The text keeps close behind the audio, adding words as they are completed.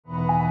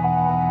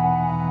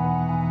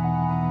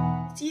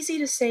It's easy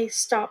to say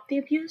stop the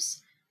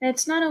abuse, and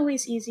it's not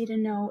always easy to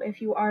know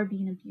if you are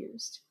being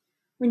abused.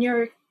 When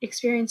you're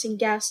experiencing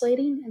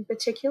gaslighting in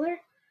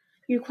particular,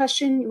 you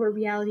question your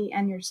reality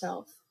and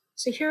yourself.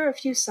 So here are a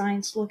few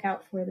signs to look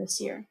out for this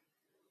year.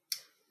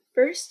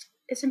 First,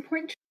 it's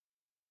important to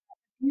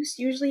abuse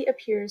usually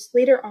appears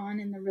later on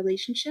in the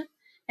relationship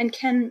and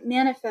can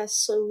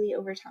manifest slowly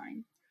over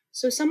time.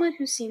 So someone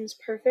who seems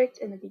perfect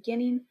in the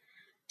beginning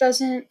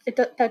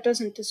that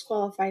doesn't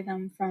disqualify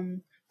them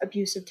from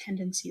abusive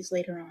tendencies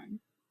later on.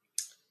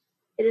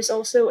 It is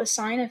also a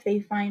sign if they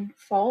find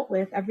fault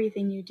with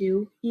everything you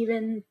do,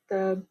 even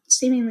the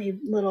seemingly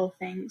little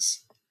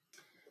things.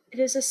 It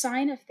is a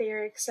sign if they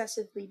are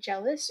excessively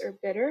jealous or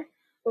bitter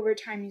over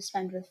time you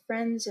spend with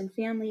friends and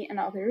family and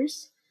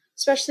others,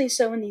 especially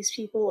so when these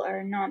people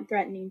are non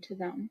threatening to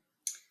them.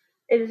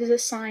 It is a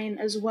sign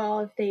as well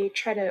if they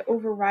try to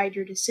override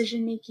your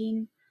decision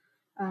making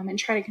and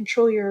try to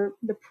control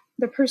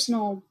the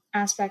personal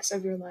aspects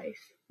of your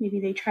life. Maybe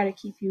they try to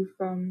keep you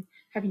from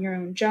having your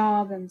own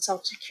job and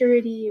self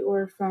security,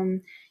 or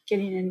from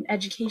getting an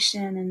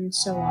education, and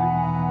so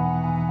on.